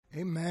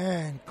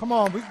Amen. Come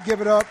on, we can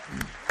give it up.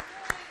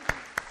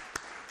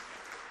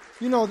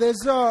 You know,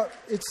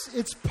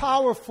 it's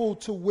powerful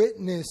to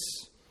witness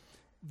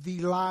the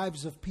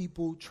lives of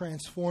people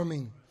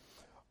transforming.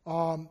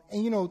 And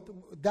you know,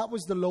 that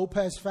was the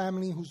Lopez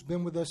family who's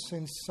been with us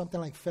since something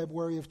like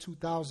February of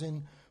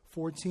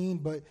 2014.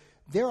 But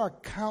there are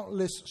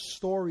countless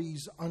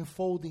stories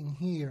unfolding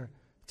here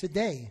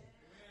today.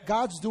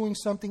 God's doing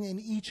something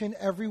in each and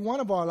every one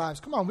of our lives.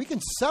 Come on, we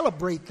can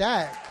celebrate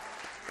that.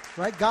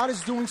 Right? God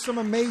is doing some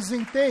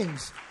amazing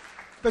things.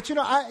 But, you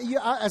know,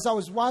 as I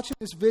was watching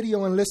this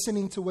video and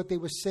listening to what they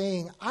were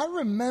saying, I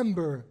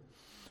remember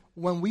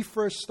when we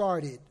first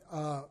started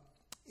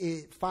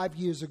 5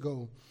 years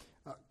ago.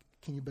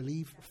 Can you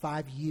believe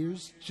 5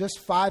 years? Just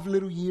 5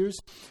 little years.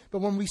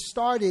 But when we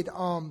started,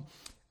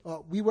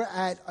 we were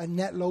at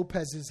Annette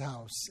Lopez's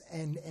house.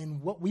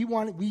 And what we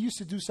wanted, we used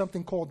to do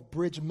something called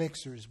bridge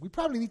mixers. We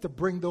probably need to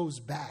bring those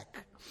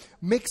back.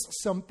 Mix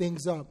some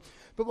things up.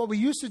 But what we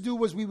used to do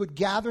was we would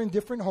gather in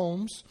different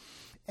homes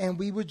and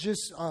we would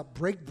just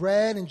break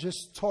bread and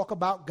just talk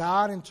about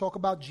God and talk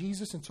about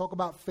Jesus and talk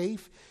about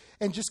faith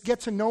and just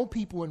get to know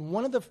people. And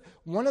one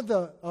of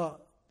the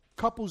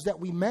couples that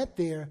we met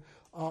there,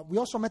 we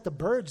also met the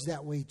Birds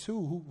that way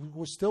too, who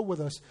were still with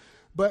us.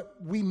 But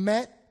we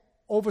met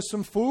over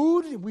some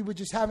food. We were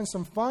just having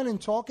some fun and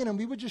talking, and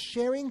we were just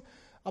sharing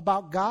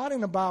about God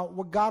and about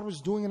what God was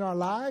doing in our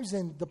lives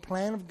and the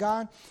plan of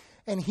God.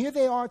 And here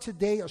they are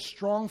today, a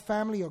strong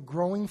family, a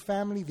growing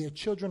family. Their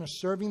children are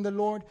serving the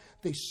Lord.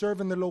 They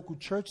serve in the local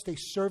church. They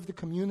serve the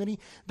community.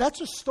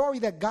 That's a story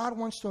that God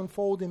wants to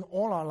unfold in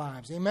all our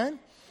lives. Amen?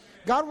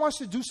 God wants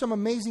to do some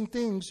amazing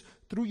things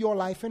through your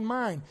life and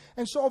mine.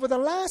 And so over the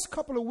last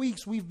couple of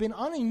weeks, we've been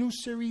on a new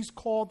series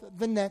called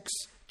The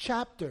Next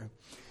Chapter.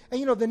 And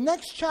you know, the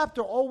next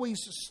chapter always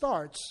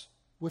starts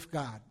with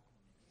God.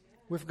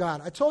 With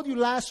God. I told you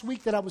last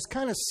week that I was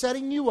kind of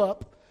setting you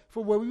up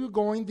for where we were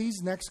going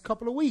these next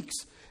couple of weeks.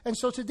 And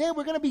so today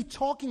we're going to be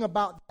talking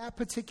about that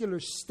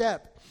particular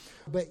step.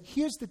 But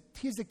here's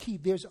the key.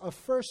 There's a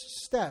first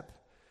step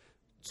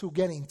to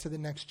getting to the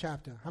next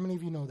chapter. How many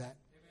of you know that?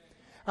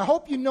 I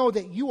hope you know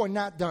that you are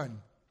not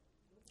done.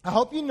 I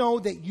hope you know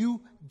that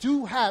you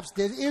do have,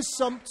 there is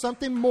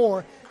something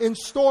more in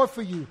store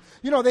for you.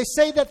 You know, they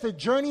say that the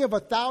journey of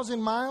 1,000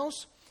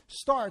 miles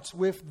starts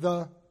with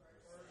the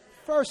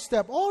first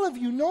step. All of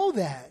you know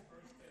that.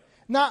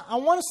 Now, I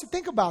want us to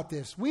think about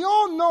this. We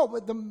all know,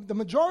 but the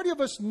majority of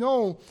us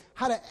know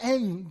how to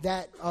end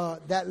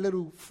that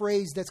little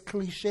phrase that's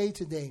cliche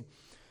today.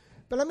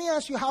 But let me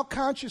ask you, how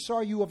conscious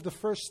are you of the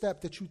first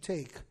step that you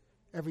take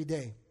every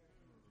day?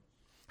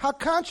 How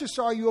conscious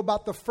are you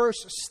about the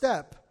first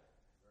step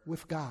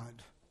with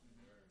God?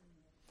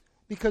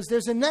 Because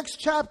there's a next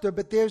chapter,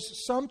 but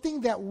there's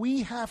something that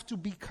we have to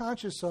be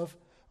conscious of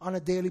on a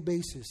daily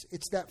basis.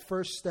 It's that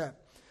first step.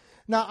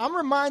 Now, I'm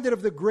reminded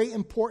of the great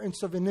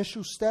importance of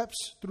initial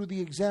steps through the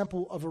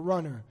example of a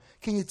runner.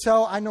 Can you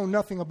tell I know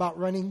nothing about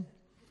running?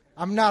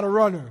 I'm not a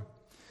runner.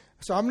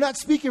 So I'm not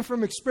speaking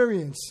from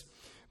experience.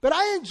 But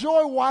I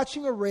enjoy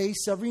watching a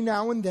race every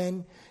now and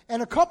then.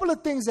 And a couple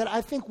of things that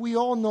I think we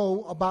all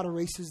know about a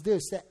race is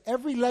this, that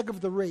every leg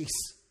of the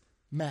race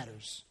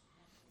matters.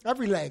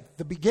 Every leg.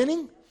 The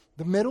beginning,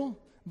 the middle,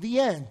 the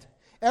end.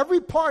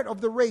 Every part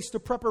of the race, the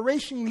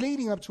preparation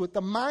leading up to it,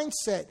 the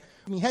mindset,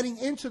 heading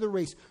into the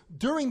race,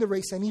 during the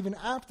race, and even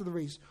after the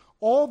race,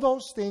 all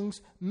those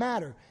things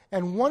matter.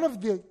 And one of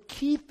the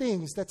key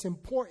things that's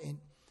important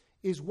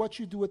is what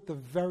you do at the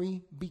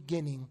very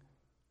beginning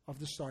of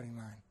the starting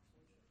line.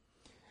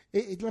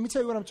 Let me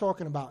tell you what I'm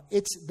talking about.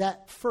 It's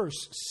that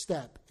first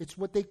step. It's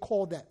what they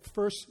call that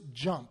first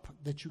jump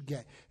that you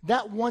get.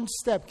 That one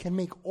step can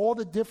make all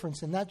the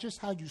difference in not just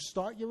how you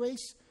start your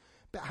race,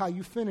 but how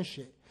you finish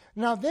it.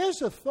 Now,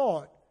 there's a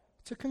thought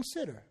to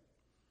consider.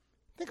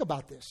 Think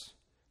about this.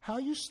 How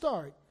you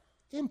start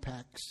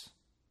impacts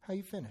how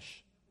you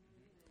finish.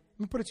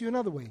 Let me put it to you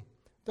another way.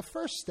 The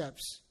first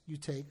steps you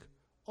take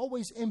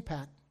always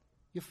impact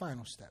your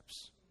final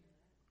steps.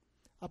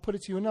 I'll put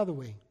it to you another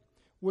way.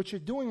 What you're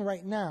doing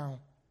right now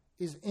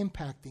is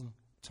impacting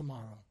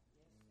tomorrow.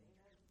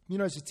 You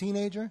know, as a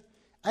teenager,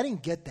 I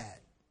didn't get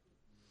that.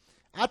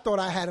 I thought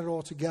I had it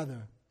all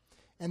together.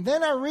 And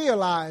then I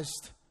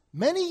realized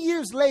many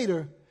years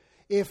later,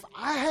 if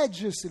I had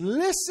just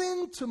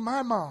listened to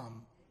my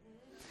mom,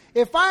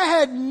 if I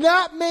had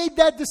not made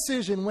that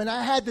decision when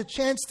I had the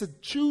chance to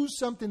choose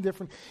something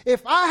different,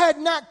 if I had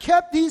not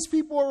kept these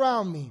people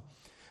around me,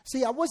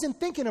 see, I wasn't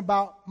thinking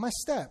about my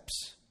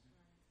steps.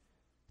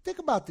 Think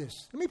about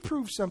this. Let me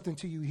prove something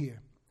to you here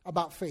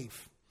about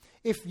faith.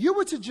 If you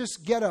were to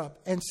just get up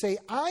and say,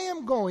 I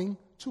am going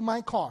to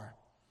my car,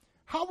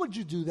 how would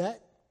you do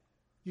that?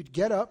 You'd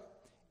get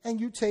up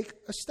and you take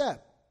a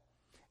step.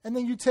 And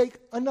then you take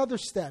another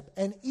step.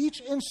 And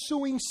each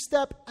ensuing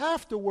step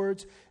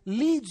afterwards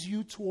leads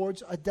you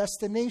towards a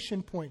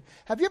destination point.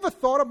 Have you ever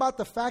thought about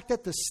the fact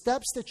that the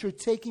steps that you're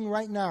taking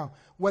right now,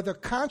 whether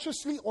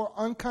consciously or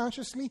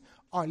unconsciously,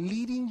 are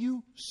leading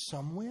you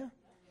somewhere?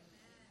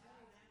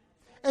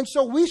 And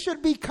so we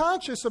should be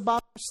conscious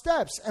about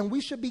steps, and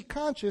we should be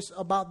conscious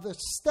about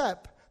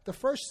the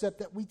first step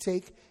that we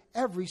take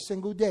every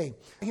single day.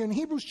 Here in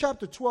Hebrews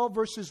chapter 12,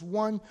 verses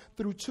 1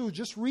 through 2,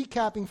 just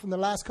recapping from the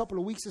last couple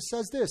of weeks, it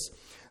says this: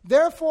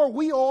 "Therefore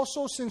we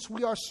also, since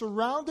we are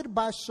surrounded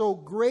by so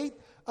great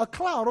a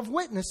cloud of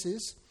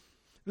witnesses,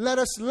 let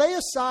us lay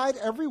aside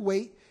every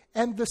weight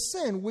and the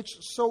sin which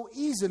so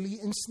easily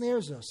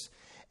ensnares us.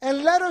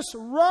 And let us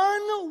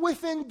run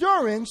with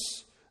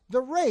endurance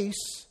the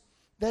race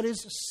that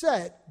is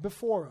set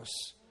before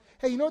us."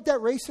 Hey, you know what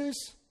that race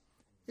is?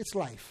 It's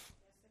life.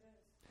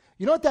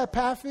 You know what that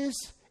path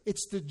is?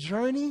 It's the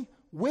journey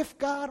with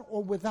God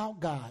or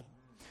without God.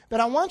 But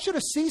I want you to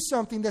see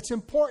something that's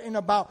important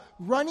about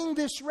running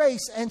this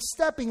race and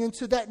stepping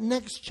into that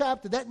next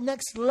chapter, that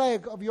next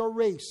leg of your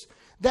race,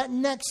 that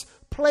next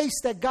place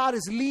that God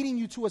is leading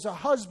you to as a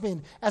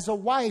husband, as a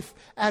wife,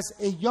 as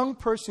a young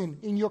person,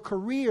 in your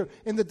career,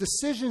 in the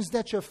decisions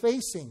that you're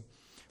facing.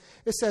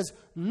 It says,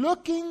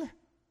 looking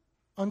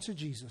unto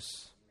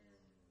Jesus,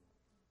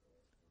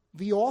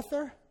 the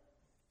author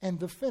and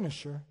the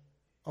finisher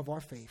of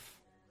our faith,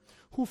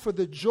 who for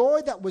the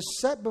joy that was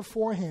set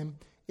before him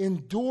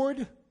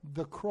endured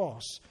the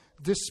cross,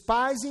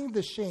 despising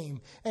the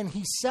shame, and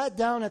he sat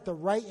down at the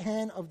right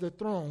hand of the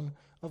throne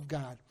of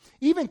God.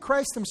 Even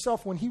Christ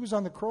himself, when he was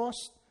on the cross,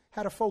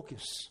 had a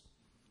focus.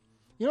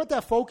 You know what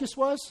that focus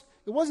was?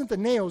 It wasn't the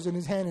nails in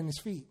his hand and his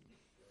feet.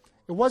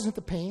 It wasn't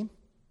the pain.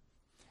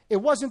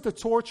 It wasn't the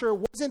torture.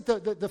 It wasn't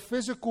the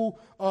physical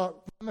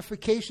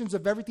ramifications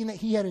of everything that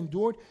he had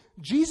endured.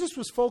 Jesus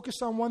was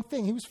focused on one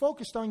thing. He was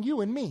focused on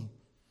you and me.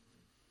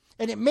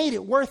 And it made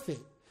it worth it.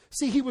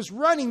 See, he was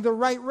running the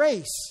right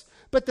race.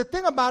 But the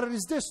thing about it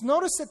is this.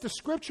 Notice that the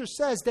scripture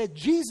says that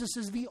Jesus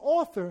is the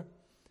author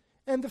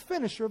and the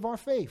finisher of our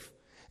faith.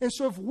 And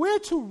so if we're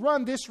to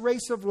run this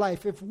race of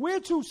life, if we're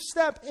to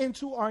step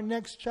into our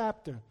next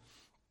chapter,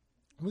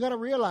 we got to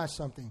realize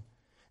something.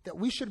 That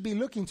we should be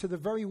looking to the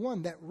very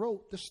one that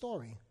wrote the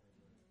story.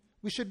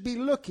 We should be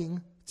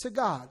looking to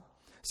God.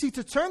 See,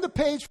 to turn the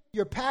page from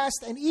your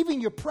past and even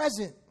your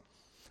present.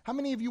 How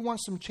many of you want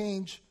some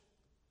change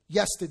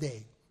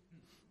yesterday?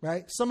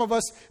 Right? Some of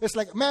us, it's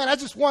like, man, I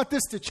just want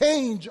this to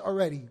change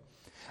already.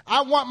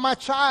 I want my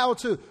child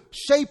to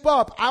shape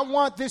up. I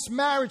want this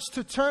marriage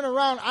to turn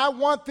around. I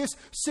want this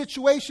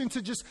situation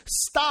to just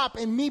stop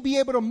and me be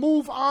able to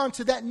move on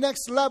to that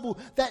next level,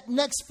 that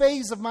next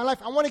phase of my life.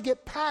 I want to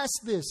get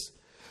past this.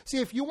 See,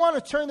 if you want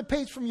to turn the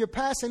page from your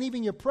past and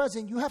even your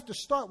present, you have to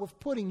start with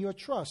putting your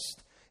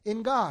trust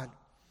in God.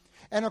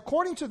 And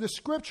according to the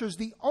scriptures,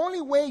 the only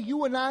way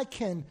you and I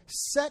can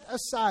set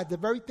aside the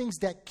very things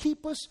that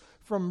keep us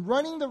from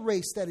running the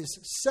race that is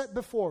set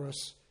before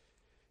us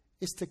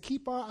is to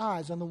keep our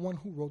eyes on the one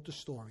who wrote the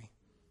story.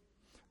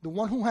 The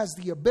one who has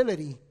the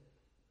ability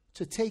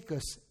to take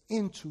us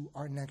into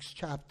our next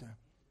chapter.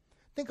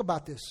 Think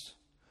about this.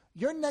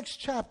 Your next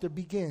chapter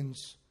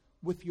begins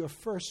with your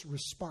first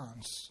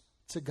response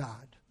to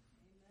God.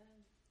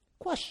 Amen.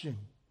 Question: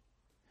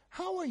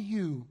 how are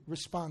you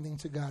responding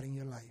to God in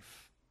your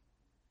life?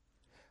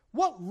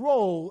 What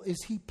role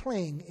is he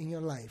playing in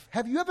your life?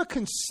 Have you ever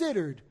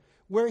considered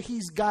where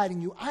he's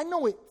guiding you? I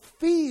know it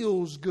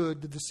feels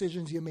good, the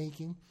decisions you're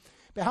making,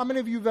 but how many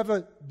of you have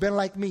ever been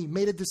like me,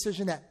 made a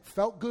decision that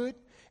felt good,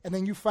 and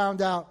then you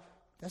found out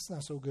that's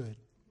not so good?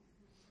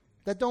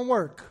 That don't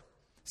work.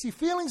 See,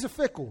 feelings are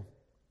fickle,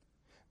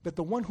 but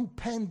the one who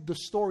penned the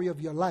story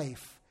of your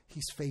life,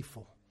 he's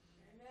faithful.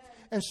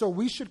 And so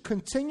we should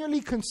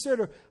continually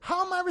consider,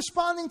 how am I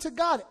responding to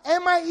God?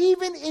 Am I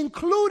even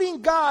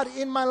including God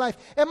in my life?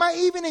 Am I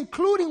even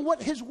including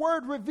what his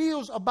word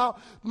reveals about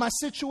my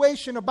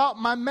situation, about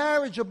my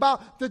marriage,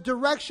 about the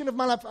direction of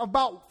my life,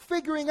 about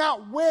figuring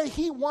out where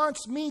he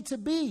wants me to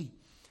be?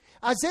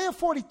 Isaiah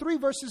 43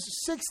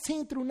 verses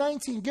 16 through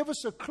 19 give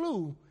us a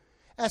clue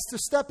as to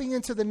stepping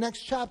into the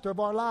next chapter of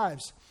our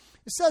lives.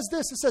 It says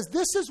this,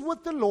 this is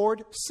what the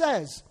Lord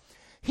says.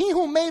 He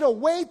who made a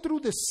way through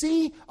the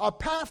sea, a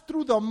path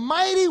through the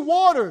mighty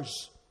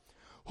waters,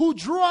 who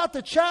drew out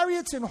the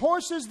chariots and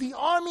horses, the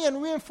army and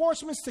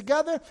reinforcements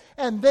together,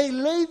 and they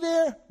lay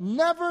there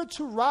never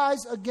to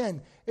rise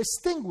again,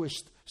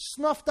 extinguished,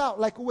 snuffed out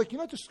like a wick. You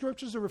know what the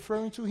scriptures are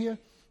referring to here?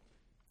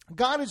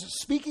 God is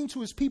speaking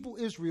to his people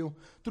Israel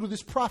through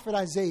this prophet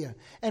Isaiah.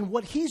 And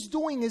what he's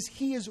doing is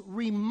he is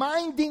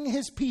reminding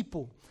his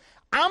people,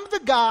 I'm the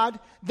God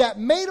that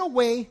made a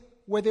way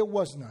where there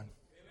was none.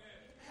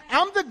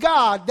 I'm the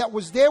God that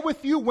was there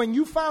with you when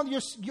you found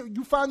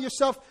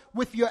yourself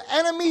with your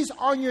enemies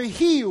on your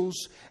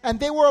heels and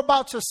they were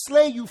about to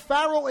slay you,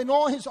 Pharaoh and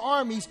all his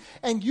armies,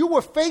 and you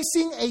were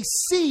facing a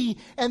sea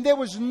and there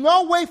was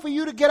no way for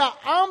you to get out.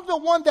 I'm the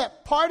one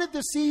that parted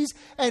the seas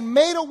and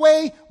made a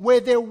way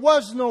where there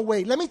was no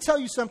way. Let me tell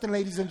you something,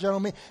 ladies and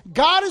gentlemen.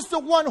 God is the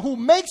one who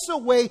makes a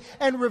way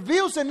and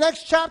reveals the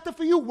next chapter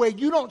for you where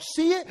you don't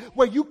see it,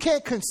 where you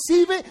can't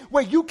conceive it,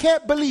 where you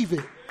can't believe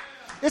it.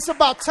 It's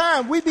about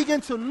time we begin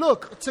to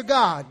look to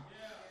God.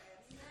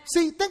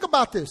 See, think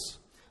about this.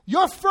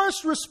 Your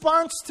first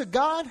response to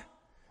God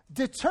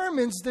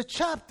determines the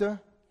chapter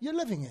you're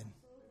living in.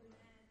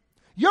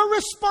 Your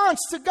response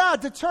to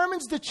God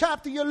determines the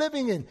chapter you're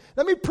living in.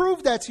 Let me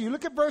prove that to you.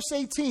 Look at verse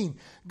 18.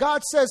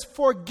 God says,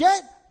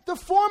 forget the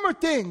former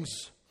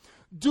things.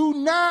 Do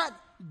not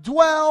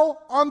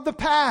dwell on the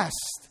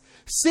past.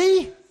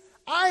 See,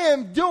 I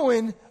am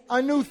doing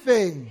a new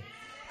thing.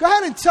 Go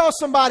ahead and tell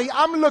somebody,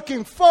 I'm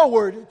looking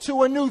forward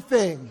to a new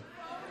thing.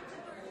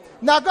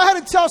 Now go ahead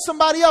and tell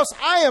somebody else,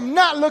 I am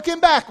not looking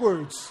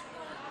backwards.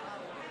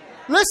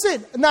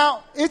 Listen,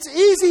 now it's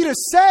easy to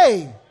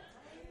say,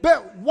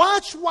 but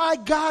watch why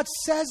God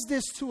says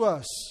this to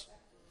us.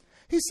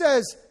 He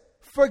says,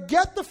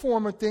 forget the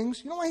former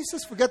things. You know why he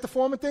says forget the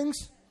former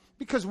things?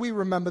 Because we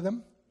remember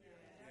them.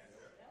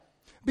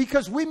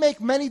 Because we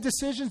make many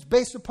decisions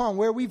based upon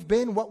where we've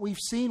been, what we've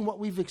seen, what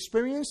we've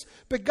experienced.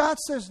 But God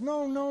says,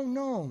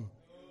 no.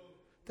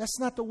 That's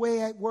not the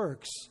way it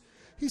works.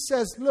 He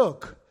says,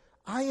 look,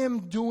 I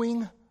am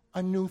doing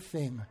a new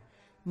thing.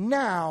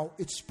 Now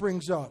it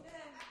springs up.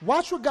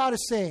 Watch what God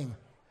is saying.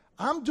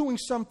 I'm doing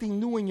something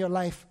new in your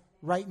life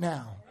right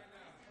now.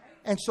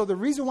 And so the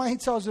reason why he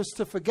tells us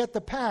to forget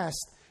the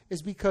past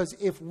is because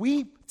if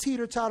we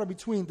teeter-totter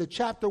between the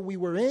chapter we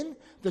were in,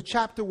 the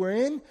chapter we're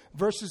in,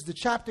 versus the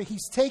chapter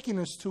he's taking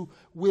us to,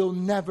 we'll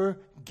never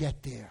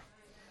get there.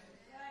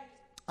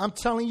 I'm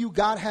telling you,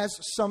 God has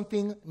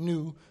something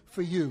new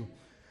for you.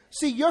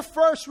 See, your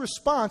first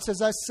response,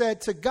 as I said,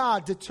 to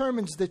God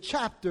determines the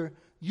chapter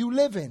you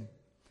live in.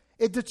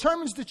 It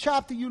determines the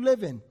chapter you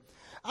live in.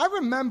 I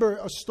remember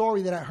a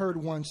story that I heard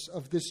once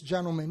of this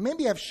gentleman.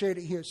 Maybe I've shared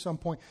it here at some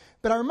point.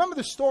 But I remember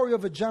the story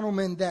of a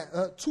gentleman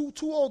that two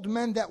old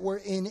men that were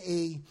in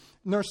a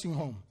nursing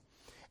home.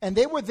 And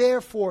they were there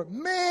for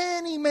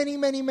many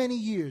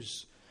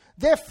years.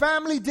 Their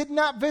family did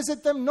not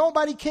visit them.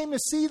 Nobody came to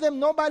see them.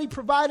 Nobody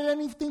provided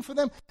anything for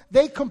them.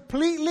 They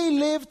completely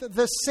lived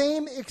the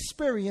same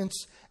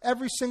experience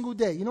every single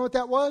day. You know what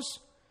that was?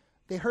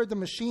 They heard the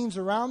machines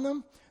around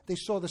them. They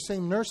saw the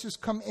same nurses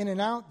come in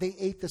and out. They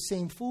ate the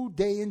same food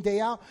day in, day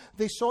out.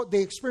 They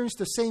experienced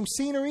the same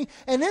scenery.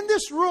 And in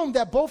this room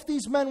that both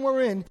these men were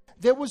in,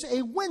 there was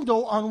a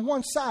window on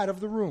one side of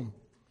the room.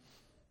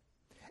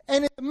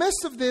 And in the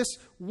midst of this,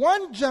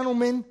 one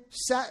gentleman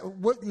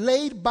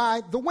laid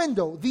by the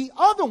window. The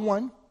other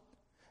one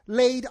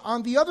laid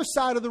on the other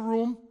side of the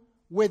room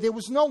where there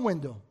was no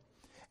window.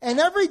 And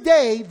every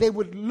day they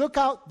would look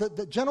out,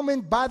 the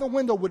gentleman by the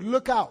window would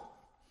look out.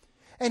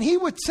 And he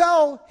would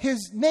tell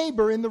his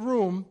neighbor in the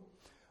room,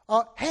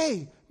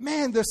 hey,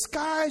 man, the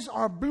skies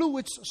are blue.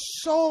 It's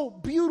so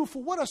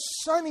beautiful. What a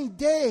sunny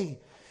day.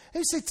 And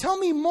he'd say, tell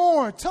me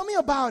more. Tell me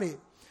about it.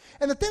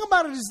 And the thing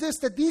about it is this,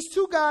 that these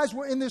two guys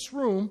were in this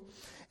room,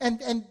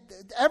 and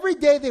every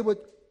day they would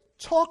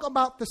talk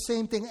about the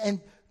same thing.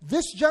 And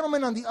this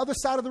gentleman on the other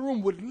side of the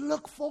room would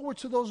look forward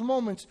to those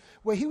moments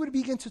where he would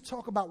begin to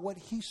talk about what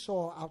he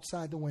saw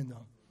outside the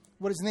window,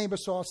 what his neighbor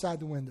saw outside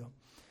the window.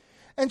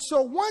 And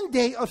so one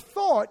day a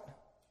thought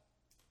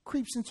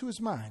creeps into his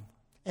mind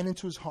and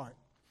into his heart.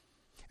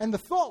 And the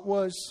thought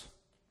was,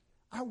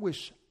 I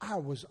wish I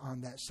was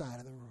on that side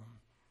of the room.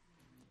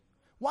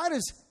 Why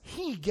does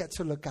he get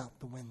to look out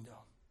the window?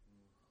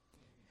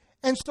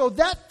 And so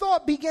that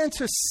thought began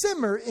to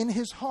simmer in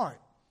his heart.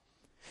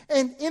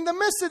 And in the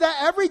midst of that,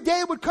 every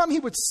day would come, he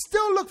would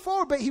still look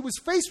forward, but he was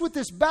faced with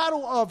this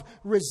battle of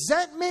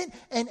resentment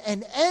and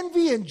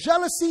envy and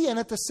jealousy, and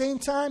at the same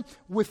time,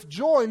 with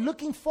joy,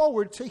 looking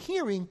forward to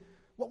hearing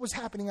what was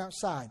happening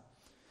outside.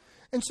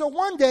 And so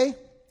one day,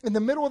 in the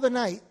middle of the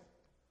night,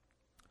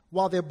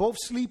 while they're both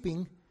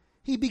sleeping,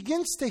 he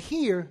begins to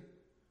hear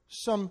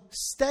some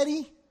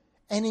steady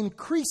and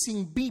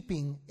increasing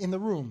beeping in the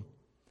room.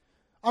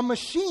 A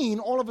machine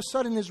all of a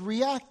sudden is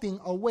reacting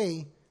a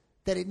way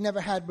that it never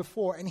had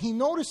before. And he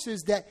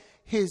notices that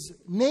his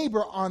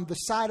neighbor on the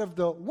side of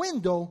the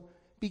window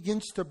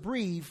begins to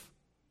breathe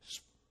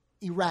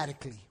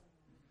erratically.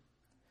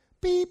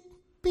 Beep,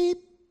 beep,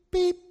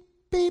 beep,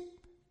 beep,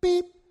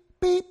 beep,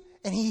 beep.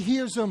 And he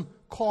hears him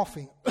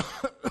coughing.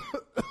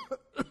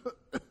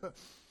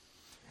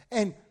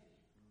 And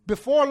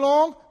before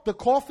long, the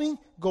coughing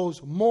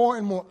goes more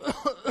and more.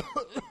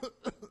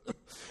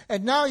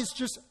 And now he's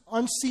just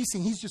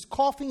unceasing. He's just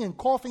coughing and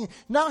coughing.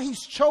 Now he's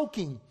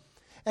choking.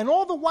 And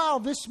all the while,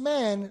 this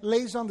man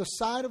lays on the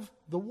side of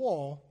the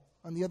wall,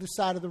 on the other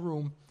side of the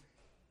room,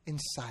 in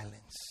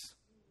silence.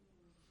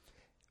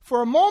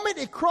 For a moment,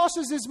 it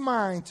crosses his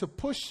mind to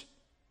push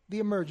the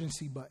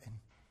emergency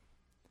button.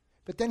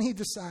 But then he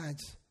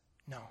decides,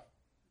 no.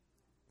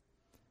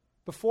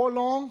 Before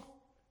long,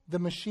 the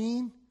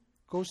machine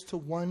goes to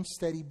one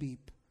steady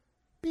beep.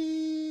 Beep.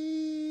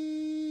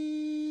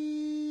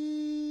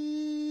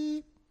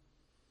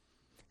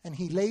 And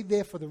he laid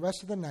there for the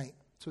rest of the night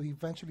till he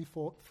eventually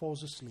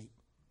falls asleep.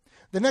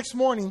 The next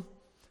morning,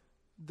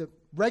 the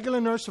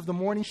regular nurse of the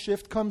morning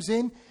shift comes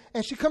in,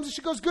 and she comes and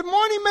she goes, "Good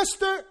morning,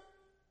 mister."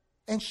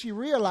 And she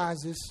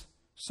realizes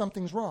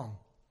something's wrong.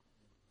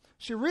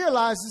 She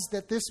realizes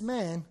that this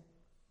man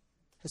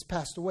has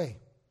passed away.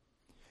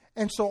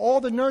 And so all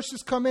the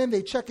nurses come in,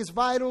 they check his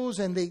vitals,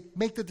 and they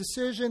make the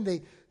decision.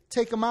 They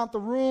take him out the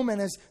room,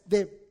 and as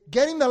they're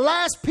getting the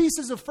last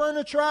pieces of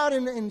furniture out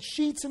and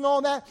sheets and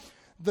all that,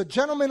 the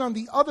gentleman on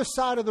the other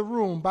side of the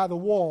room by the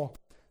wall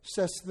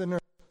says to the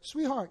nurse,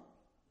 "Sweetheart,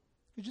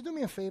 could you do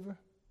me a favor?"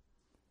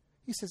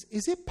 He says,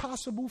 "Is it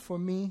possible for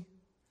me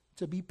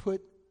to be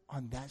put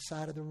on that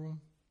side of the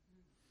room?"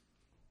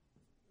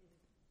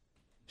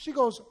 She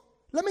goes,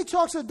 "Let me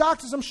talk to the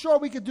doctors. I'm sure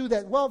we could do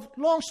that." Well,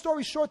 long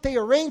story short, they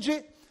arrange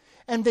it.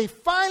 And they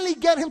finally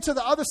get him to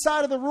the other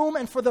side of the room.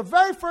 And for the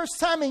very first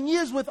time in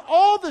years, with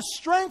all the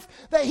strength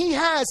that he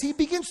has, he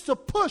begins to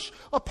push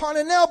upon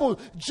an elbow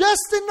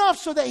just enough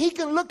so that he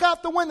can look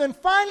out the window. And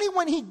finally,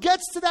 when he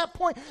gets to that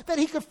point that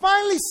he can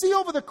finally see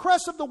over the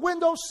crest of the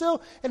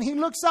windowsill and he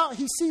looks out,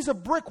 he sees a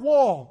brick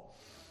wall.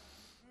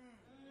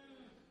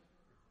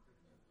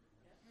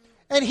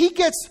 And he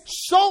gets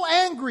so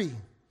angry.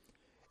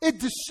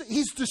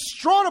 He's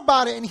distraught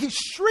about it, and he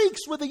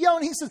shrieks with a yell,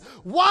 and he says,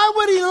 "Why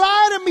would he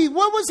lie to me?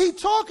 What was he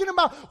talking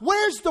about?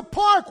 Where's the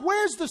park?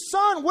 Where's the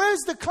sun?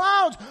 Where's the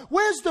clouds?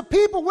 Where's the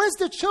people? Where's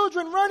the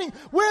children running?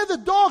 Where are the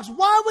dogs?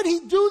 Why would he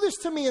do this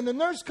to me?" And the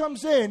nurse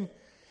comes in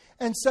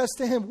and says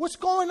to him, "What's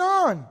going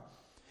on?"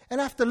 And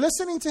after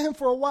listening to him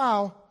for a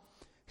while,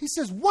 he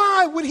says,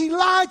 "Why would he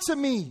lie to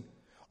me?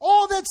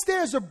 All that's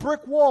there is a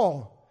brick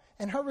wall."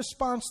 And her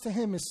response to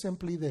him is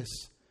simply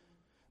this: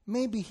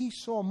 "Maybe he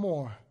saw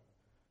more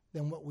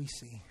than what we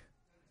see."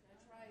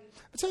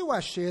 I'll tell you why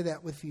I share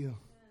that with you.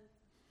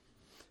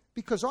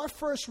 Because our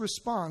first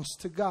response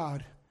to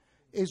God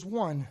is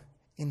one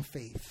in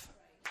faith.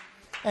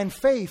 And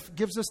faith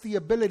gives us the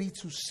ability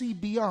to see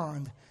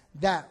beyond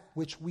that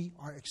which we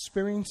are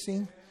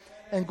experiencing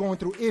and going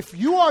through. If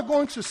you are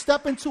going to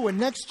step into a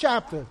next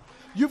chapter,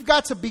 you've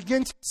got to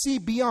begin to see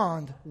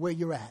beyond where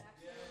you're at.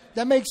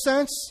 That makes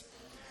sense?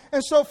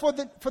 And so for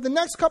the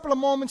next couple of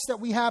moments that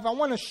we have, I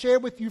want to share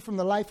with you from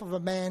the life of a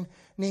man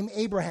named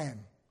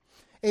Abraham.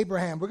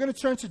 Abraham. We're going to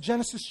turn to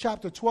Genesis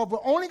chapter 12.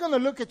 We're only going to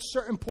look at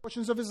certain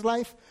portions of his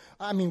life.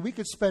 I mean, we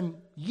could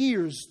spend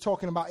years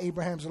talking about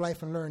Abraham's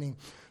life and learning.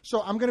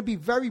 So I'm going to be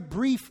very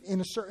brief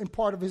in a certain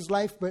part of his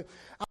life, but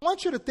I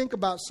want you to think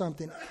about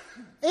something.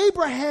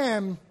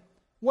 Abraham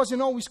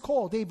wasn't always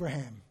called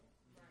Abraham.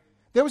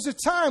 There was a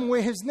time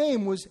where his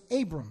name was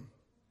Abram.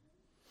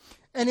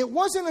 And it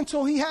wasn't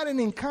until he had an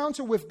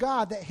encounter with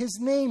God that his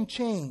name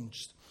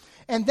changed.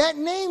 And that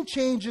name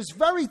change is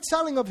very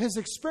telling of his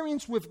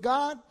experience with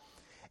God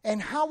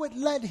and how it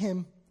led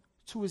him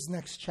to his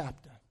next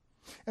chapter.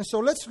 And so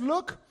let's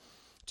look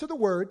to the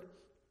Word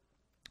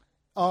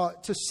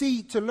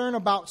to learn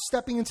about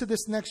stepping into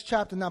this next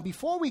chapter. Now,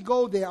 before we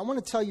go there, I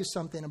want to tell you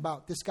something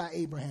about this guy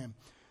Abraham.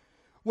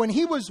 When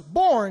he was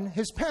born,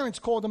 his parents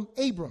called him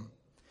Abram.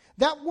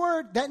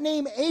 That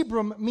name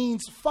Abram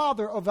means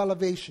father of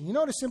elevation. You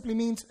know what it simply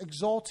means?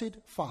 Exalted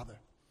father.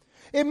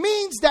 It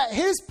means that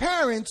his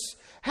parents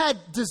had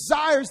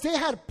desires, they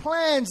had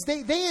plans,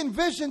 they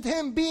envisioned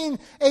him being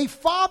a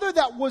father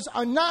that was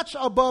a notch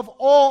above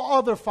all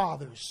other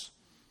fathers.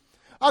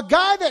 A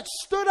guy that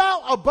stood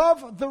out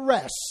above the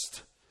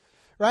rest.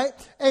 Right?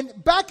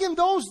 And back in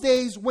those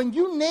days, when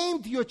you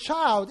named your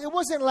child, it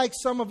wasn't like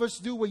some of us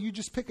do where you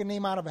just pick a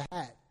name out of a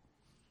hat.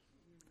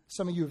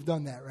 Some of you have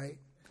done that, right?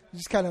 You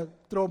just kind of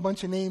throw a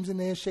bunch of names in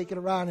there, shake it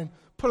around, and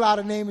pull out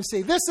a name and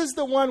say, "This is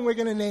the one we're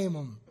going to name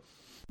him."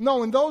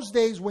 No, in those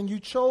days, when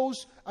you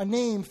chose a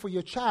name for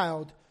your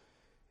child,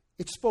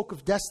 it spoke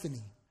of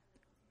destiny.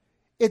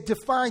 It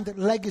defined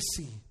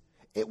legacy.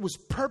 It was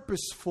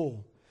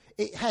purposeful.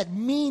 It had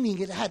meaning.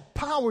 It had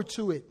power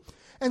to it.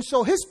 And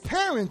so his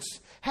parents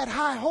had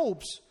high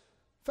hopes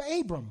for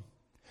Abram,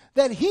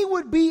 that he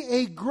would be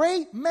a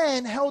great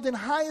man held in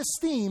high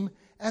esteem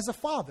as a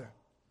father.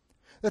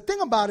 The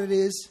thing about it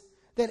is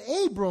that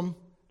Abram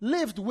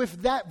lived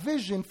with that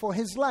vision for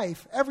his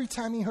life every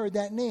time he heard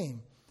that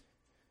name.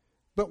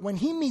 But when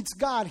he meets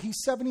God,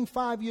 he's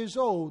 75 years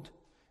old.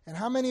 And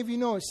how many of you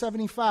know at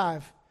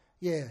 75,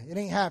 yeah, it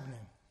ain't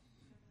happening.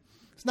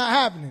 It's not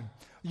happening.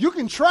 You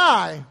can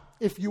try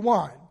if you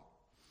want.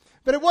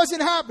 But it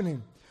wasn't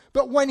happening.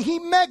 But when he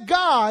met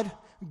God,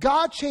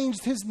 God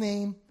changed his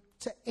name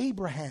to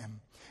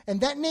Abraham.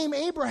 And that name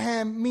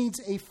Abraham means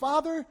a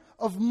father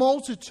of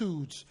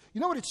multitudes.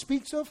 You know what it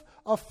speaks of?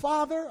 A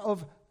father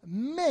of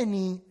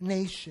many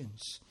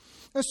nations.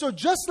 And so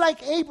just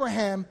like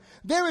Abraham,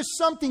 there is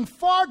something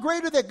far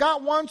greater that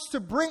God wants to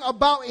bring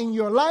about in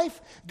your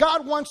life.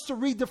 God wants to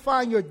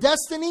redefine your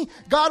destiny.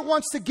 God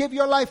wants to give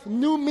your life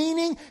new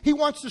meaning. He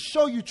wants to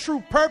show you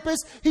true purpose.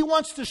 He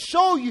wants to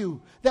show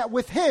you that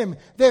with him,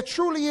 there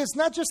truly is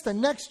not just the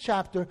next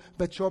chapter,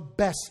 but your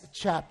best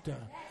chapter.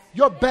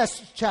 Your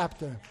best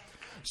chapter.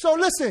 So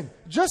listen,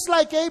 just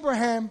like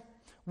Abraham,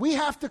 we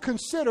have to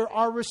consider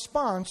our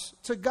response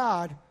to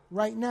God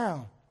right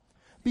now.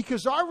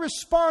 Because our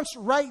response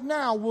right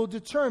now will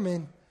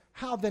determine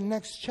how the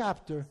next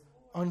chapter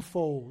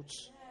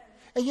unfolds.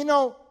 And you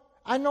know,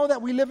 I know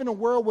that we live in a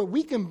world where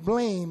we can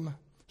blame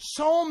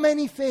so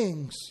many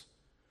things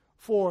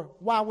for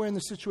why we're in the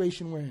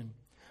situation we're in.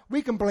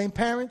 We can blame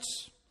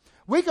parents.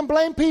 We can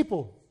blame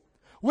people.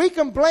 We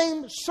can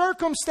blame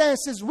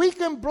circumstances. We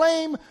can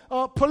blame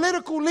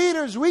political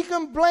leaders. We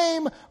can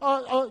blame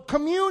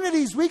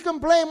communities. We can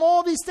blame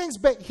all these things.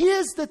 But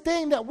here's the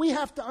thing that we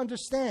have to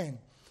understand.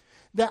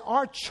 That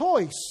our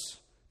choice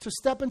to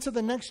step into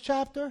the next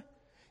chapter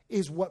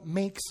is what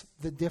makes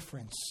the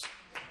difference.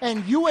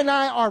 And you and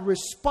I are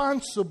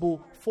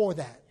responsible for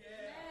that.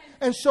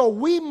 And so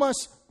we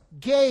must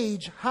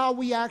gauge how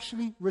we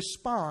actually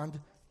respond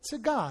to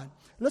God.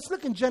 Let's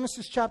look in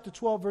Genesis chapter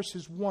 12,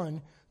 verses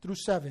 1 through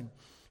 7.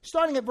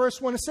 Starting at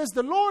verse 1, it says,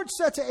 "The Lord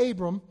said to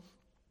Abram,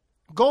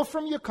 go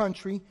from your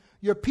country,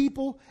 your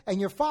people, and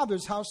your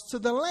father's house to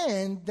the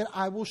land that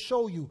I will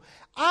show you.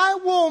 I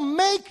will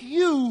make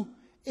you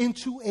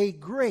into a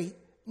great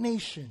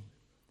nation."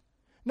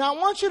 Now, I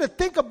want you to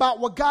think about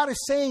what God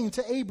is saying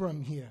to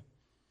Abram here.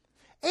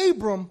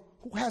 Abram,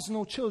 who has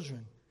no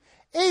children.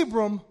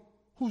 Abram,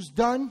 who's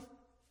done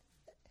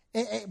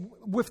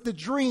with the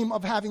dream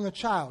of having a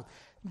child.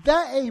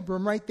 That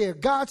Abram right there,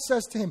 God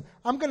says to him,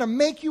 I'm going to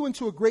make you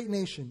into a great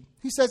nation.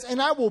 He says,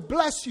 and I will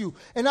bless you,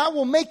 and I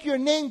will make your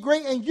name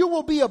great, and you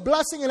will be a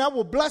blessing, and I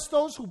will bless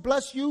those who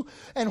bless you,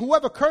 and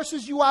whoever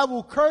curses you, I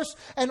will curse,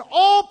 and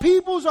all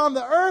peoples on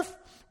the earth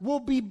will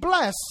be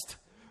blessed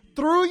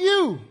through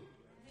you.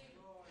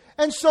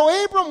 And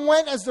so Abram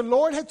went as the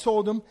Lord had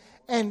told him,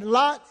 and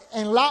Lot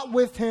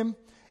with him.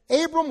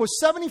 Abram was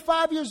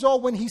 75 years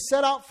old when he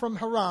set out from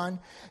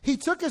Haran. He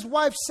took his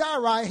wife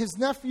Sarai, his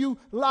nephew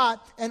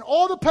Lot, and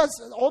all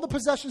the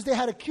possessions they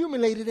had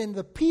accumulated and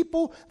the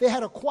people they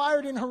had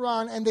acquired in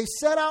Haran, and they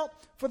set out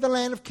for the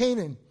land of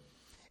Canaan.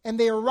 And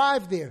they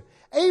arrived there.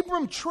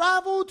 Abram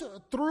traveled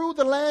through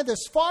the land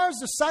as far as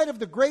the site of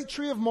the great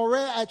tree of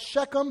Moreh at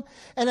Shechem.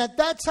 And at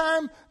that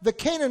time, the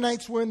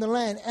Canaanites were in the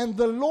land. And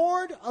the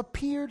Lord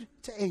appeared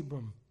to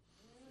Abram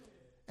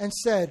and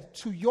said,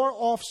 to your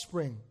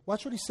offspring,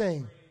 watch what he's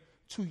saying,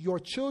 to your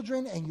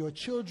children and your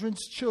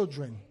children's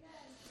children,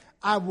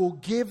 I will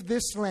give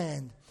this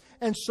land.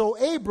 And so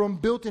Abram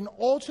built an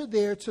altar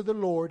there to the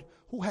Lord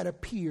who had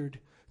appeared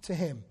to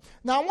him.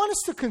 Now I want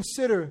us to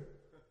consider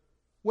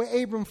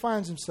where Abram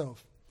finds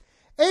himself.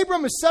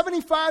 Abram is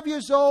 75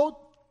 years old.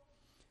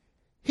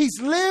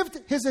 He's lived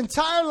his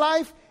entire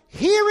life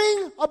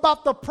hearing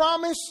about the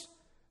promise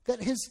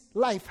that his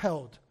life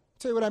held. I'll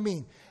tell you what I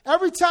mean.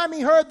 Every time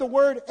he heard the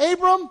word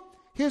Abram,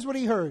 here's what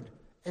he heard.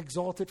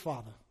 Exalted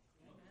Father.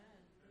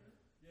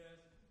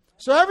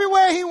 So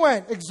everywhere he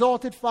went,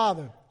 exalted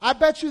Father. I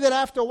bet you that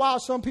after a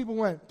while, some people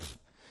went,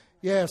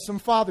 yeah, some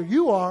father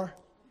you are.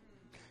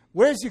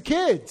 Where's your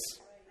kids?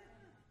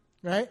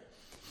 Right?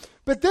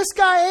 But this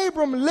guy,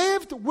 Abram,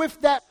 lived with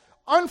that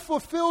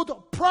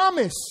unfulfilled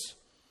promise.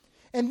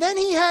 And then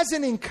he has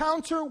an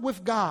encounter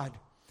with God.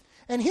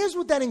 And here's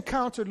what that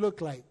encounter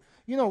looked like.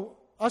 You know,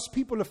 us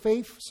people of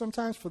faith,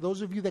 sometimes, for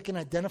those of you that can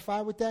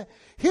identify with that,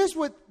 here's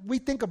what we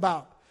think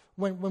about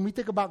when we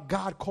think about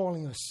God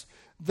calling us.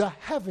 The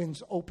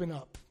heavens open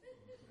up.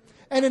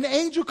 And an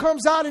angel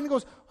comes out and he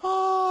goes,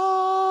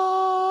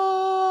 oh,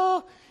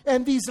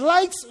 and these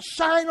lights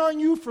shine on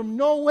you from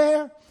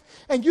nowhere.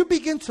 And you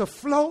begin to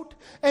float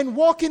and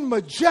walk in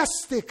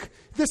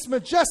this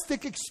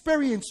majestic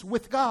experience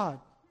with God.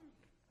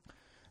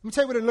 Let me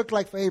tell you what it looked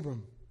like for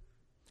Abram.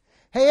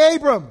 Hey,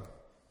 Abram,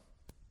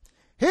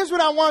 here's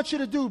what I want you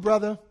to do,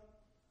 brother.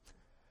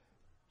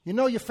 You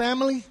know your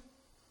family?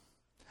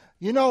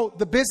 You know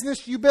the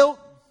business you built?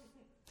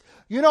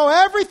 You know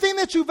everything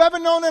that you've ever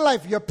known in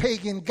life, your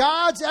pagan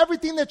gods,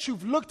 everything that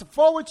you've looked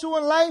forward to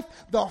in life,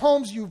 the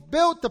homes you've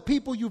built, the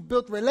people you've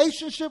built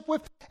relationship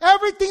with,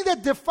 everything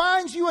that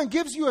defines you and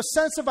gives you a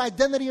sense of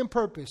identity and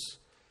purpose.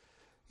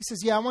 He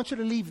says, yeah, I want you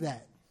to leave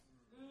that.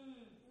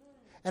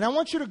 And I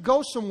want you to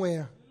go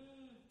somewhere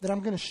that I'm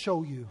going to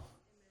show you.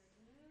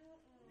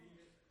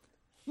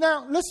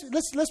 Now,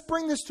 let's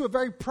bring this to a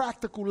very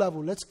practical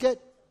level. Let's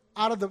get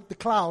out of the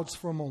clouds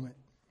for a moment.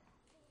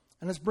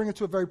 And let's bring it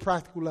to a very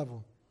practical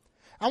level.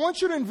 I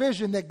want you to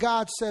envision that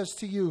God says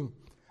to you,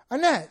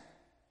 Annette,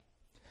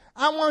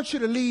 I want you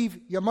to leave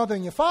your mother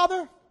and your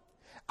father.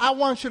 I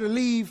want you to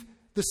leave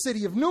the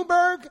city of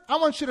Newburgh. I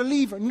want you to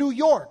leave New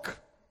York.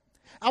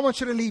 I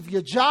want you to leave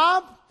your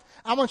job.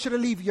 I want you to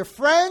leave your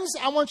friends.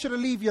 I want you to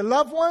leave your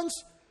loved ones.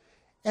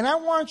 And I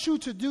want you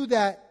to do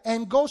that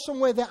and go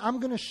somewhere that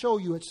I'm going to show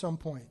you at some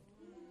point.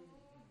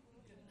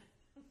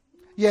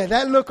 Yeah,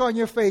 that look on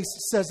your face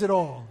says it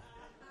all.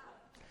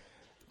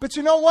 But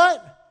you know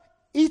what?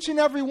 Each and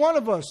every one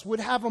of us would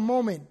have a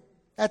moment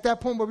at that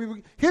point where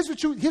here's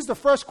the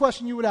first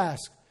question you would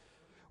ask.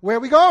 Where are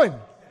we going?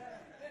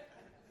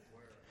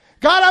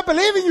 God, I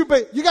believe in you,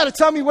 but you got to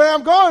tell me where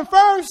I'm going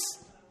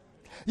first.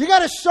 You got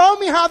to show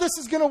me how this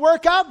is going to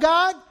work out,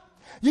 God.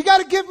 You got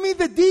to give me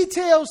the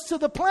details to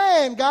the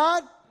plan,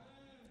 God.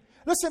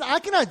 Listen, I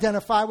can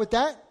identify with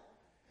that.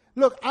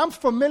 Look, I'm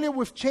familiar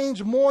with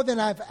change more than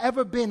I've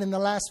ever been in the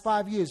last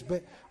 5 years.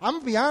 But I'm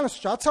going to be honest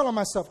with you. I'll tell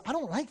myself, I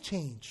don't like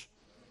change.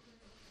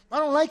 I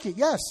don't like it.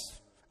 Yes,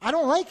 I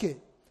don't like it.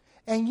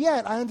 And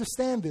yet, I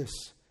understand this.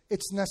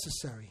 It's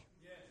necessary.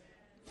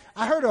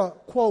 I heard a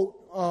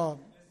quote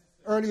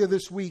earlier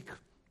this week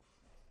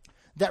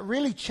that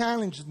really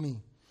challenged me.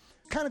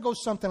 kind of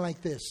goes something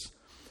like this.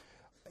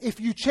 If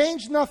you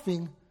change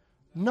nothing,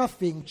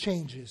 nothing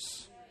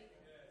changes.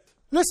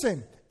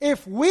 Listen,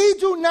 if we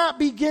do not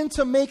begin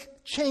to make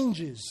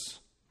changes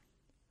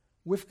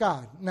with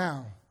God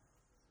now,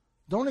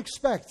 don't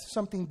expect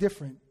something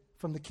different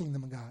from the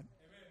kingdom of God.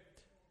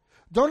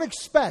 Don't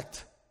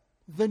expect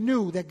the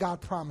new that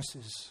God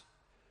promises.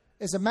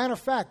 As a matter of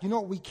fact, you know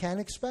what we can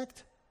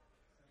expect?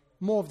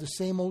 More of the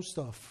same old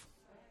stuff.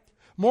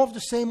 More of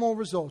the same old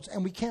results.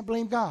 And we can't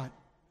blame God.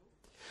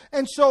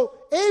 And so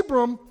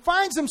Abram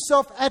finds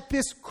himself at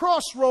this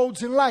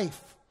crossroads in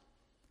life.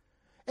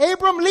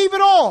 Abram, leave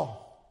it all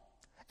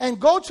and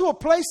go to a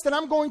place that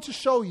I'm going to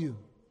show you.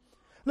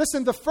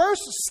 Listen, the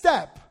first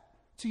step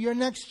to your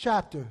next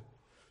chapter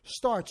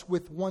starts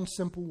with one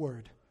simple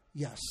word: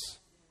 yes.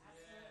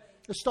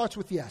 It starts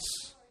with yes.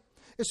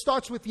 It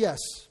starts with yes.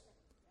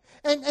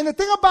 And the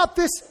thing about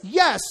this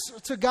yes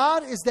to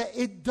God is that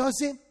it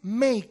doesn't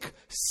make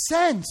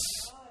sense.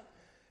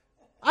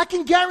 I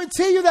can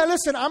guarantee you that,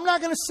 listen, I'm not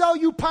going to sell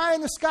you pie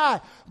in the sky.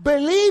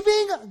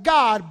 Believing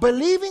God,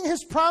 believing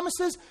His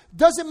promises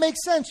doesn't make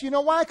sense. You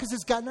know why? Because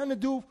it's got nothing to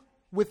do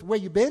with where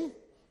you've been.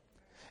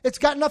 It's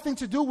got nothing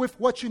to do with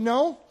what you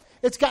know.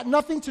 It's got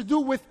nothing to do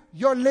with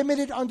your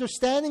limited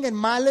understanding and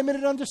my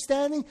limited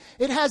understanding.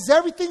 It has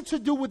everything to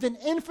do with an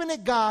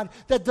infinite God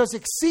that does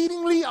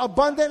exceedingly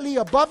abundantly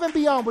above and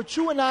beyond what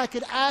you and I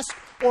could ask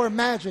or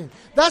imagine.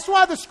 That's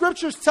why the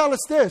scriptures tell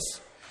us this,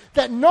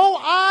 that no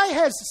eye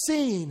has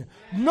seen,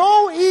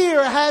 no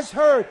ear has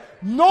heard,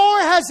 nor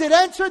has it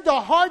entered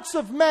the hearts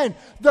of men,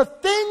 the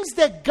things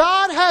that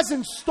God has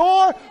in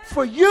store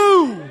for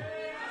you.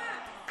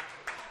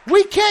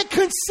 We can't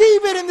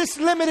conceive it in this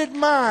limited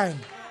mind.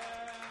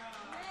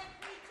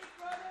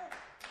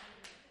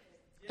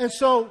 And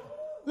so,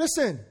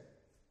 listen,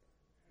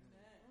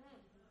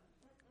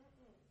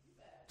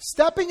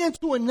 stepping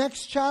into a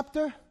next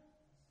chapter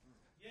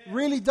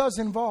really does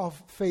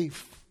involve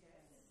faith.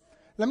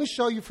 Let me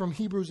show you from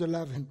Hebrews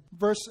 11,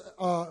 verse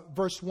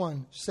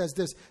 1 says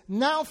this.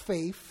 Now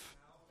faith.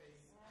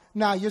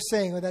 Now you're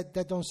saying, oh,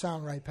 that don't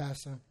sound right,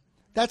 Pastor.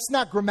 That's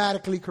not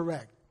grammatically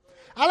correct.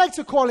 I like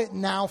to call it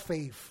now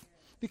faith,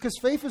 because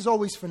faith is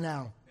always for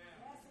now.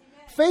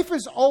 Faith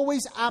is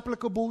always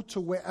applicable to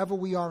wherever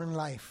we are in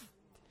life.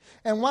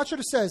 And watch what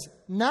it says.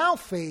 Now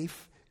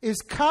faith is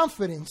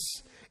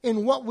confidence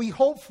in what we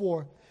hope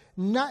for,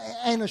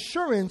 and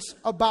assurance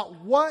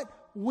about what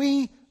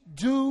we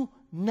do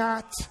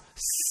not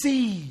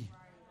see.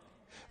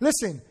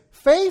 Listen,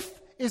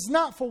 faith is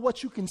not for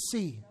what you can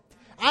see.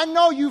 I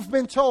know you've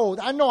been told,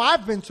 I know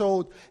I've been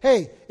told,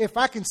 hey, if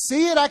I can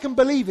see it, I can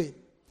believe it.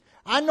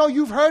 I know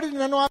you've heard it,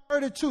 and I know I've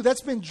heard it too.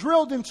 That's been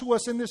drilled into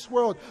us in this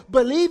world.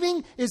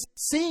 Believing is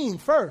seeing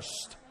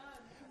first,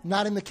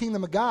 not in the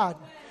kingdom of God.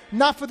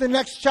 Not for the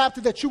next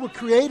chapter that you were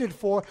created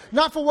for.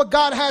 Not for what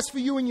God has for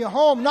you in your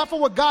home. Not for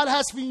what God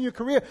has for you in your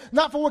career.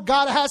 Not for what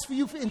God has for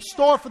you in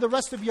store for the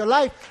rest of your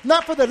life.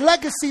 Not for the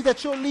legacy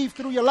that you'll leave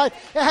through your life.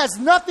 It has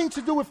nothing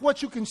to do with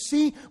what you can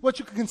see, what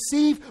you can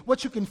conceive,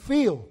 what you can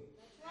feel.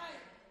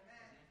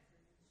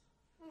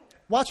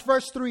 Watch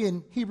verse 3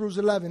 in Hebrews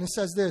 11. It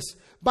says this.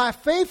 By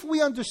faith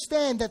we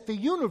understand that the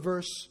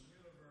universe,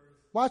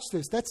 watch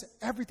this, that's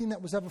everything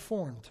that was ever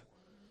formed.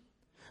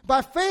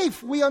 By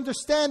faith, we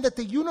understand that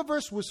the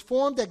universe was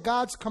formed at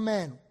God's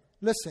command.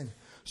 Listen,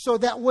 so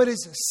that what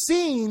is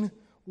seen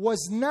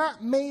was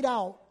not made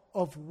out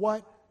of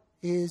what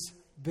is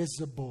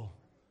visible.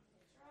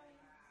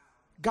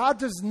 God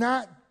does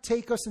not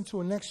take us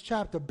into a next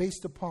chapter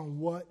based upon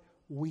what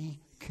we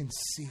can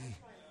see.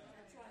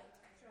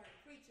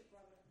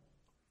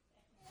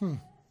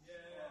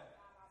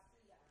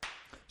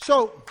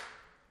 So,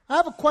 I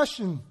have a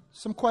question,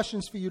 some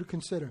questions for you to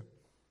consider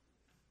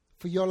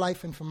for your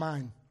life and for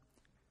mine.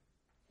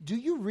 Do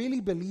you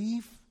really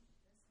believe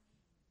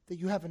that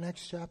you have a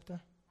next chapter?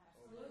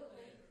 Absolutely.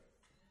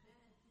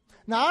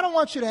 Now, I don't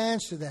want you to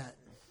answer that.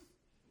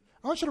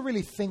 I want you to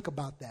really think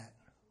about that.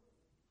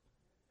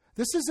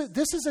 This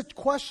is a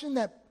question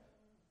that,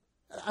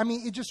 I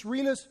mean,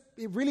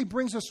 it really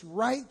brings us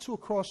right to a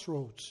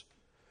crossroads.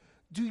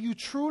 Do you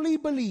truly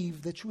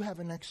believe that you have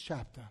a next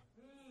chapter?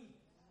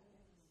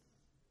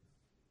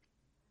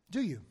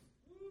 Do you?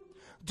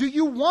 Do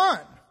you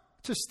want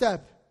to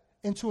step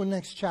into a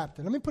next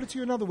chapter? Let me put it to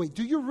you another way.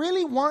 Do you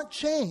really want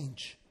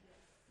change?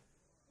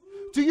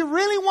 Do you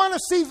really want to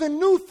see the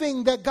new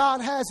thing that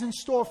God has in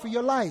store for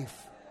your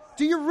life?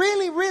 Do you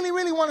really, really,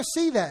 really want to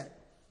see that?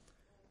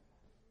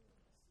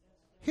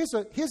 Here's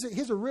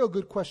a real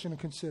good question to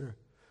consider.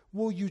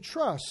 Will you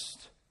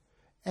trust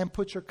and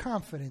put your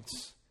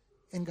confidence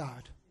in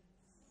God?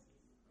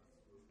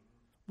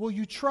 Will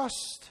you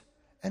trust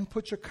and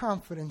put your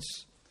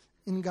confidence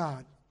in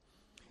God?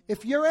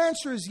 If your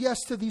answer is yes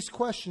to these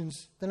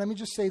questions, then let me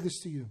just say this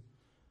to you.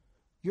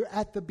 You're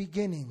at the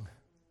beginning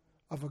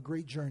of a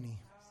great journey.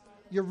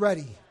 You're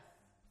ready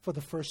for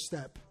the first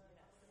step.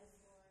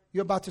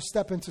 You're about to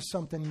step into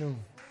something new.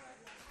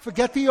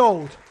 Forget the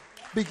old.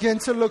 Begin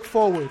to look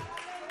forward.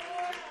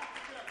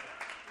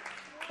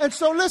 And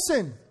so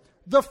listen,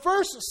 the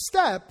first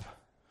step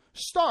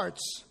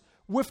starts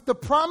with the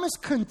promise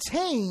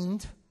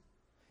contained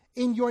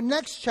in your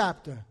next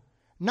chapter,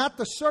 not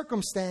the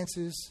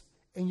circumstances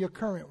in your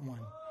current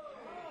one.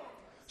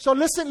 So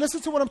listen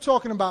to what I'm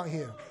talking about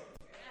here.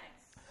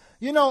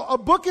 You know, a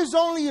book is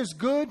only as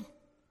good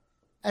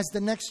as the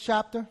next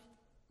chapter.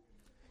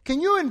 Can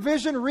you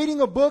envision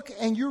reading a book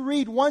and you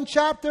read one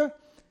chapter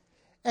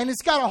and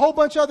it's got a whole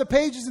bunch of other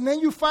pages, and then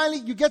you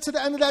get to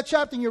the end of that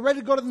chapter and you're ready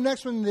to go to the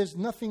next one and there's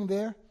nothing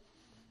there?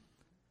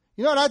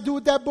 You know what I do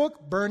with that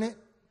book? Burn it.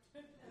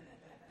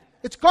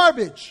 It's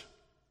garbage.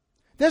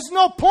 There's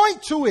no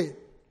point to it.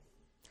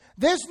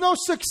 There's no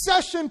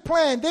succession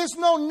plan. There's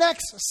no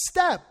next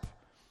step.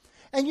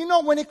 And you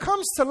know, when it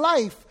comes to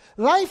life,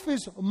 life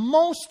is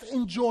most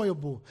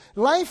enjoyable.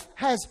 Life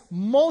has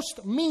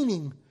most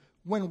meaning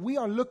when we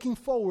are looking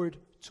forward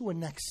to a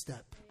next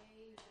step.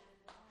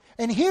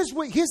 And here's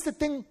the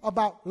thing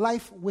about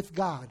life with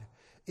God.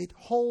 It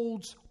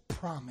holds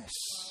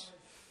promise.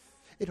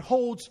 It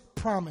holds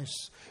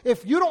promise.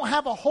 If you don't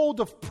have a hold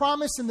of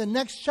promise in the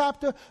next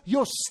chapter,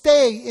 you'll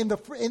stay in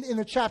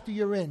the chapter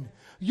you're in.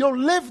 You'll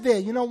live there.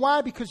 You know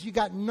why? Because you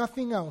got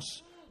nothing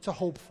else to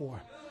hope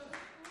for.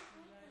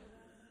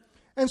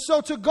 And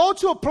so to go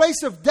to a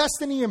place of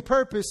destiny and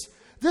purpose,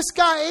 this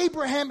guy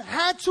Abraham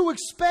had to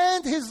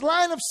expand his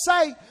line of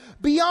sight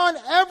beyond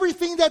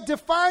everything that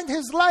defined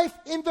his life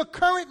in the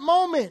current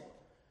moment.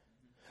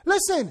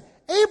 Listen,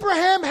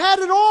 Abraham had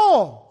it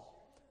all.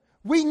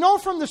 We know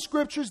from the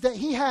scriptures that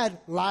he had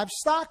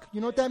livestock.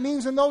 You know what that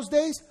means in those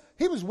days?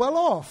 He was well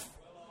off.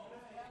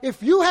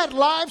 If you had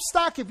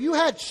livestock, if you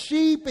had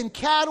sheep and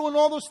cattle and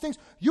all those things,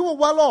 you were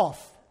well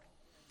off.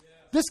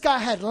 This guy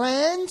had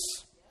lands.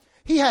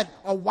 He had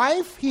a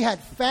wife. He had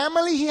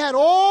family. He had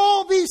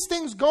all these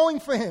things going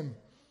for him.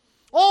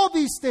 All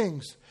these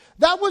things.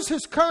 That was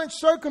his current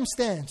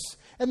circumstance.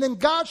 And then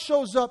God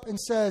shows up and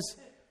says,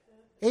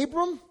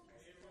 Abram,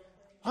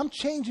 I'm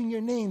changing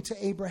your name to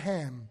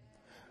Abraham.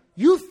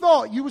 You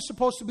thought you were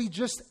supposed to be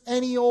just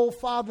any old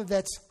father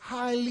that's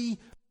highly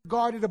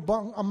regarded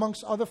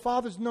amongst other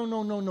fathers.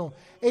 No.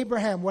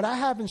 Abraham, what I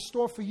have in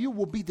store for you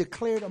will be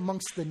declared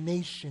amongst the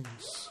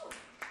nations.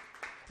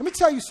 Let me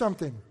tell you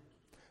something.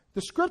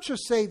 The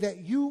scriptures say that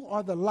you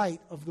are the light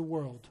of the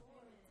world.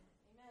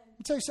 Let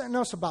me tell you something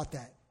else about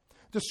that.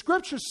 The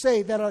scriptures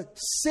say that a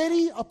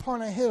city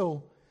upon a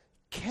hill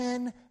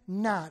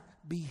cannot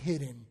be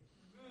hidden.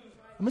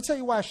 Let me tell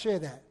you why I share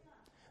that.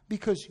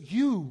 Because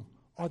you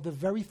are the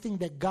very thing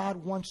that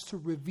God wants to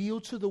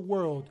reveal to the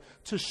world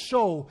to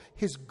show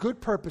his good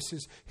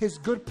purposes, his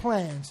good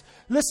plans.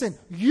 Listen,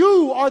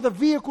 you are the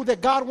vehicle that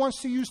God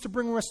wants to use to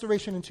bring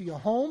restoration into your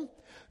home.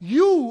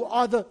 You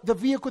are the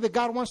vehicle that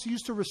God wants to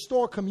use to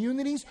restore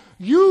communities.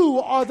 You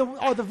are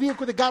the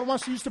vehicle that God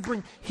wants to use to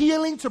bring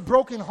healing to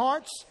broken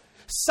hearts,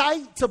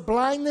 sight to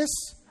blindness.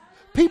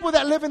 People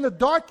that live in the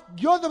dark,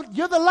 you're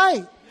the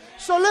light.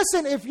 So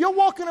listen, if you're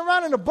walking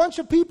around and a bunch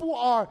of people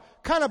are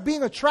kind of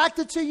being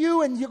attracted to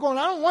you and you're going,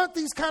 I don't want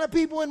these kind of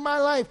people in my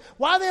life.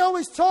 Why are they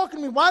always talking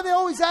to me? Why are they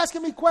always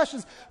asking me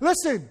questions?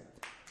 Listen,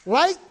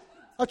 light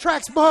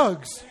attracts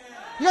bugs.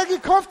 You got to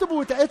get comfortable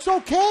with that. It's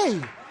okay.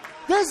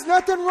 There's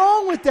nothing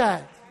wrong with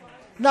that.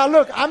 Now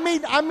look, I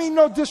mean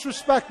no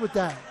disrespect with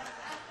that.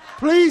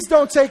 Please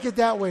don't take it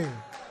that way.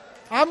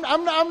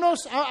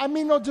 I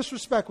mean no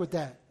disrespect with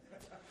that.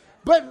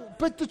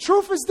 But the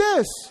truth is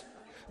this.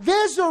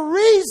 There's a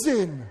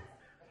reason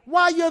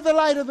why you're the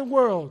light of the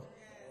world.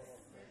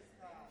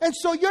 And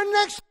so your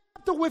next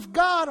chapter with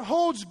God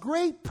holds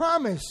great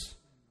promise.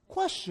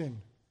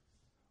 Question.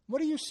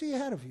 What do you see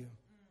ahead of you?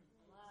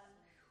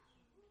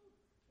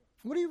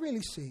 What do you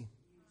really see?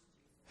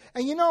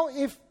 And you know,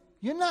 if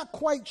you're not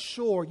quite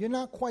sure, you're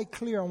not quite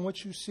clear on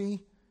what you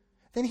see,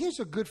 then here's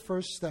a good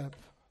first step.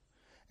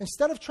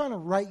 Instead of trying to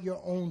write your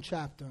own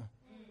chapter,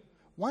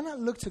 why not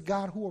look to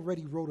God who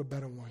already wrote a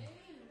better one?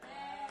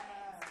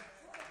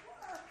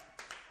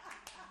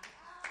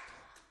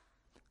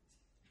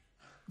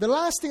 The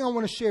last thing I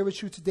want to share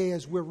with you today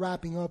as we're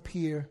wrapping up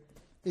here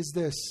is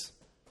this.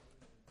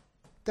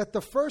 That the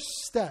first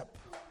step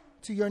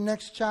to your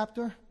next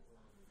chapter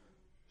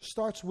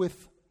starts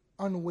with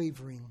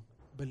unwavering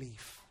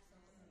belief.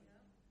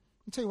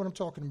 Let me tell you what I'm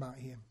talking about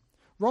here.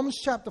 Romans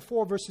chapter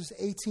 4 verses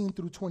 18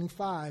 through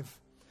 25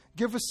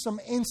 give us some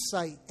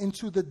insight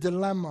into the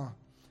dilemma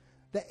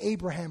that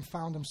Abraham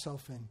found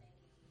himself in.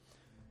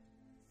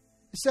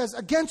 It says,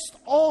 against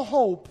all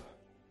hope,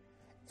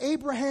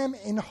 Abraham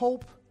in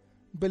hope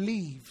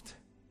believed,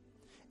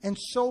 and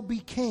so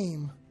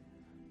became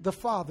the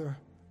father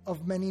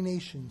of many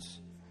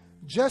nations.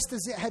 Just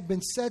as it had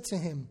been said to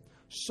him,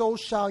 so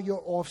shall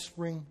your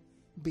offspring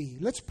be.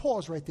 Let's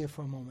pause right there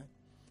for a moment.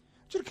 I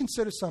want you to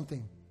consider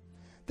something.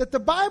 That the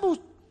Bible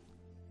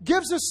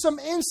gives us some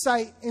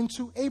insight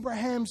into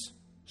Abraham's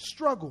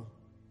struggle.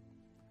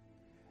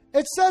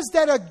 It says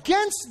that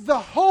against the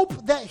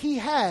hope that he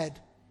had,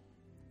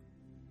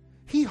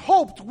 he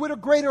hoped with a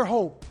greater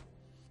hope.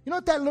 You know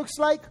what that looks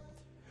like?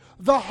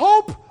 The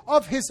hope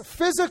of his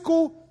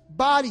physical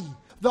body,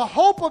 the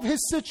hope of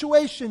his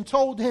situation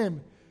told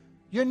him,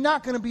 you're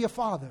not going to be a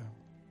father.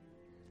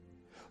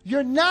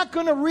 you're not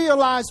going to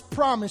realize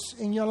promise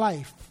in your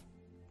life.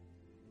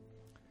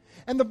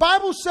 And the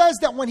Bible says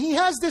that when he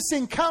has this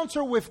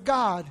encounter with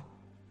God,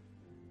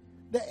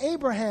 that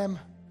Abraham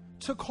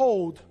took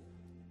hold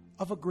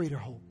of a greater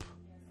hope.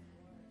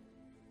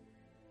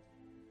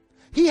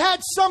 He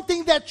had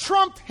something that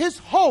trumped his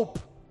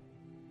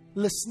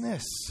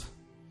hopelessness.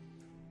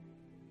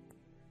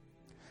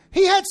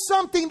 He had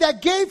something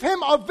that gave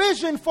him a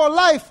vision for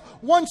life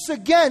once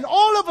again.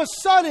 All of a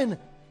sudden,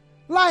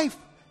 life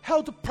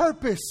held a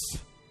purpose.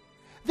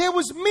 There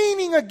was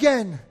meaning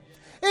again.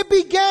 It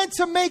began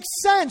to make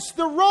sense.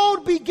 The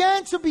road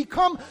began to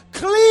become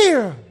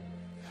clear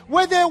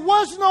where there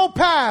was no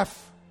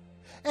path.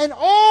 And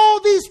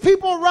all these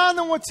people around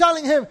him were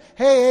telling him,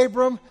 hey,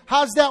 Abram,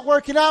 how's that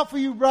working out for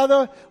you,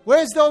 brother?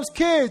 Where's those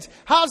kids?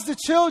 How's the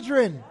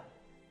children?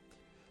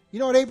 You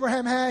know what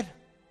Abraham had?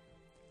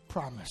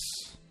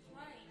 Promise.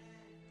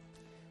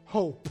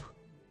 Hope.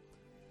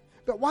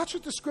 But watch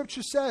what the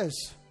scripture says.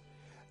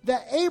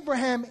 That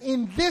Abraham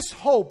in this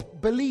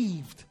hope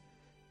believed.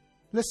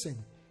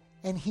 Listen.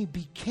 And he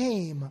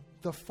became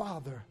the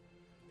father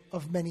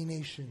of many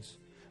nations.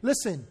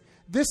 Listen,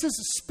 this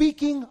is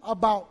speaking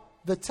about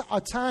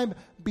a time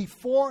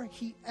before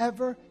he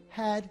ever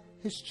had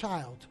his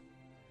child.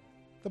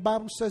 The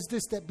Bible says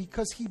this, that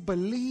because he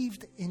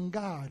believed in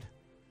God,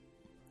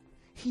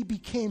 he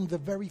became the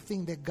very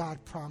thing that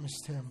God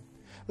promised him.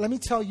 Let me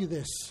tell you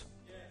this.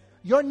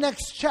 Your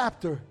next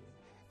chapter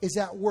is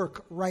at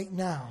work right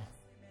now.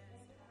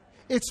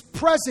 It's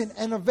present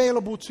and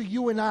available to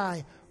you and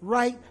I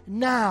right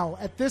now,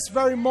 at this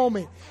very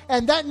moment.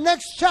 And that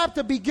next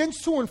chapter begins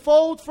to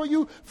unfold for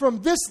you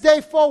from this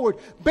day forward,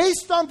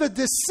 based on the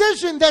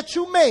decision that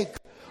you make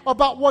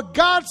about what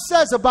God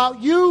says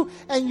about you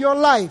and your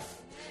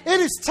life. It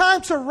is time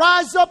to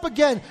rise up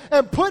again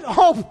and put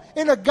hope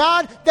in a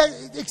God that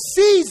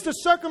exceeds the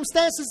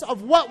circumstances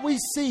of what we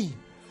see.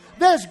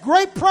 There's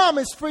great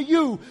promise for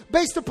you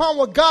based upon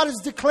what God is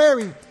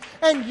declaring.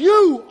 And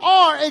you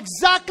are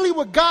exactly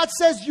what God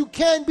says you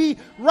can be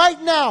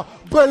right now.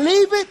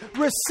 Believe it,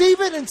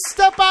 receive it, and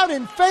step out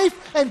in faith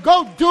and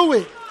go do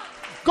it.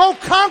 Go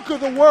conquer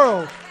the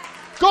world.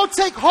 Go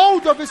take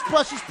hold of his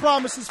precious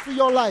promises for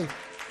your life.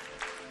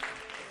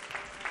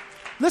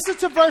 Listen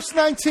to verse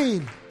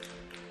 19.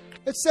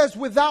 It says,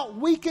 without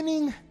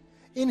weakening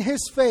in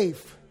his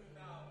faith,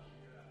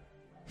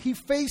 he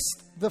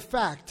faced the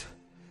fact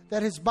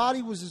that his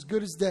body was as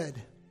good as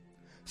dead,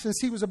 since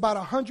he was about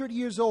 100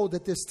 years old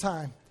at this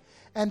time,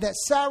 and that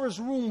Sarah's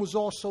womb was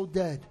also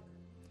dead.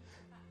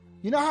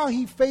 You know how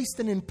he faced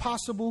an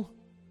impossible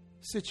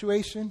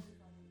situation?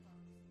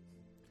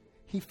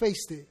 He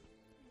faced it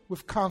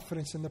with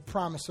confidence in the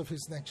promise of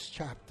his next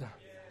chapter.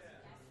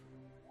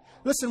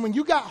 Listen, when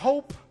you got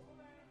hope,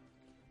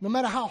 no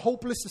matter how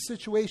hopeless the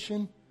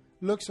situation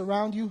looks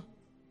around you,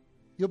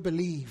 you'll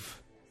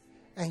believe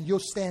and you'll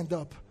stand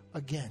up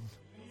again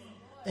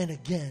and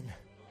again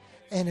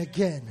and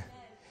again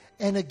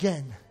and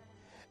again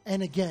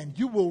and again.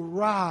 You will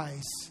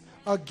rise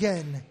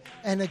again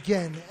and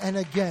again and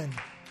again.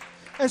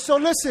 And so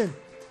listen,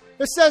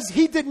 it says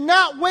he did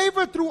not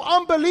waver through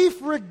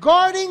unbelief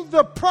regarding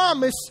the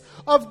promise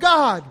of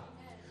God,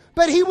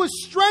 but he was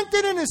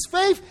strengthened in his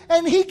faith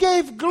and he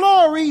gave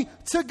glory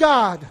to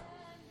God,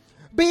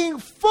 being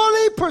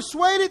fully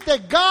persuaded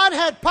that God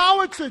had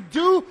power to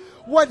do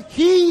what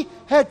he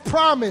had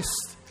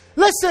promised.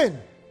 Listen,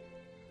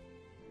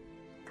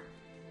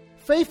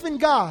 faith in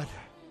God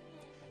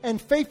and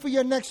faith for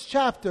your next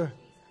chapter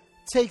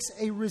takes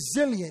a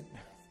resilient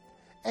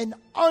and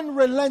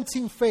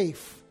unrelenting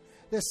faith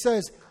that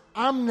says,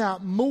 I'm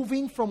not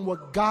moving from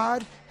what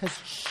God has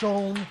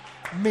shown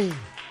me.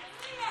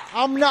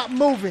 I'm not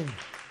moving.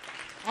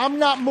 I'm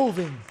not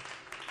moving.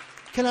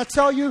 Can I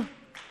tell you,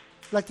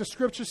 like the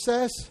scripture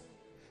says,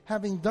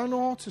 having done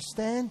all to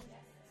stand,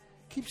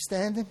 keep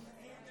standing.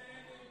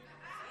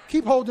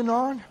 Keep holding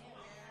on.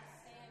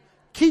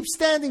 Keep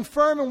standing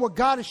firm in what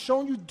God has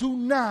shown you. Do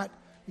not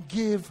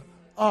give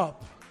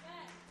up.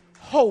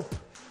 Hope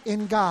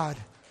in God,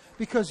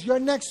 because your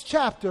next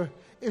chapter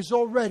is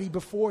already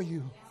before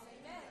you.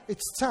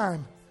 It's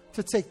time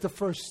to take the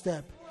first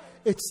step.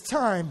 It's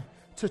time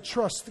to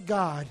trust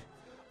God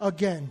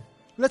again.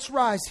 Let's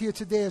rise here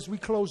today as we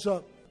close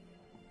up.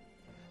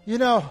 You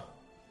know,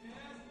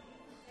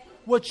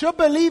 what you're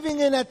believing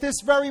in at this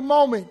very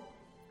moment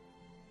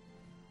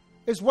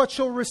is what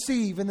you'll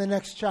receive in the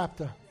next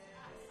chapter.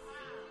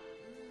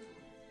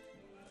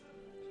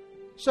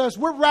 So as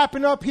we're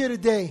wrapping up here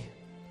today,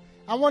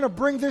 I want to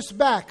bring this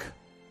back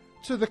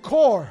to the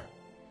core,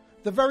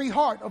 the very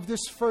heart of this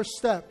first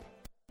step.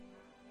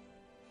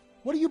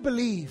 What do you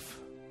believe?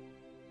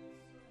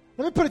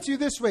 Let me put it to you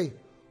this way.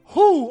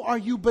 Who are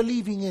you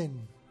believing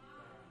in?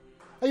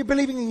 Are you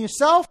believing in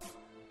yourself?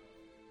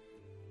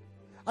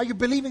 Are you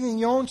believing in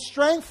your own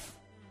strength?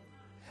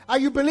 Are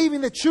you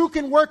believing that you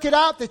can work it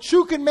out, that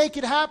you can make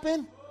it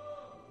happen?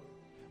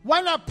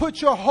 Why not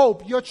put your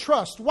hope, your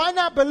trust? Why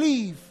not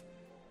believe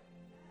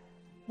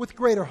with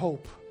greater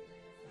hope?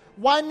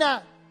 Why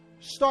not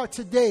start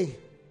today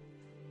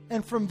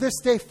and from this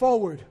day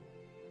forward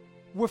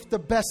with the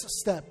best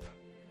step,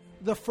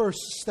 the first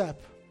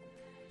step,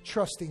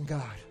 trusting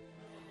God.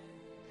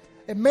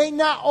 It may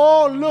not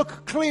all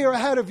look clear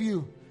ahead of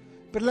you,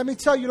 but let me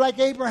tell you, like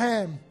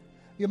Abraham,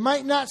 you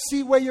might not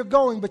see where you're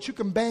going, but you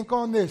can bank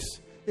on this.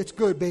 It's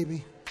good,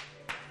 baby.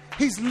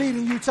 He's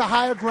leading you to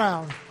higher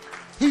ground.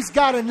 He's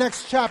got a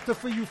next chapter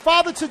for you.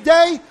 Father,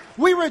 today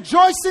we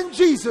rejoice in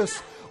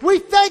Jesus. We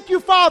thank you,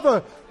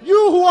 Father,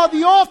 you who are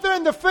the author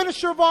and the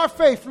finisher of our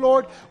faith,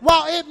 Lord.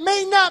 While it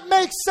may not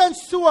make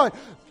sense to us,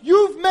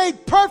 you've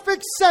made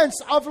perfect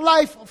sense of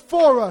life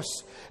for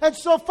us. And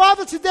so,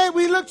 Father, today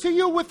we look to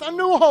you with a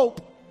new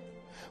hope,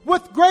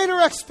 with greater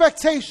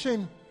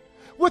expectation,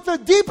 with a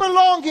deeper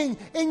longing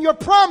in your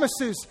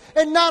promises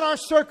and not our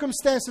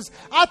circumstances.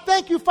 I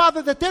thank you,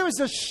 Father, that there is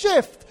a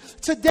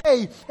shift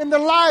today in the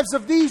lives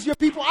of these your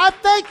people. I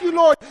thank you,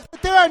 Lord,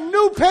 that there are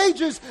new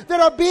pages that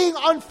are being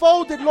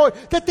unfolded, Lord,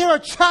 that there are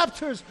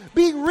chapters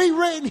being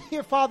rewritten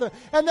here, Father,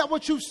 and that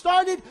what you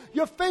started,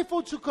 you're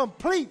faithful to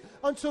complete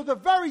until the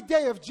very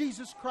day of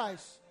Jesus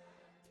Christ.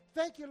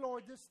 Thank you,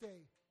 Lord, this day.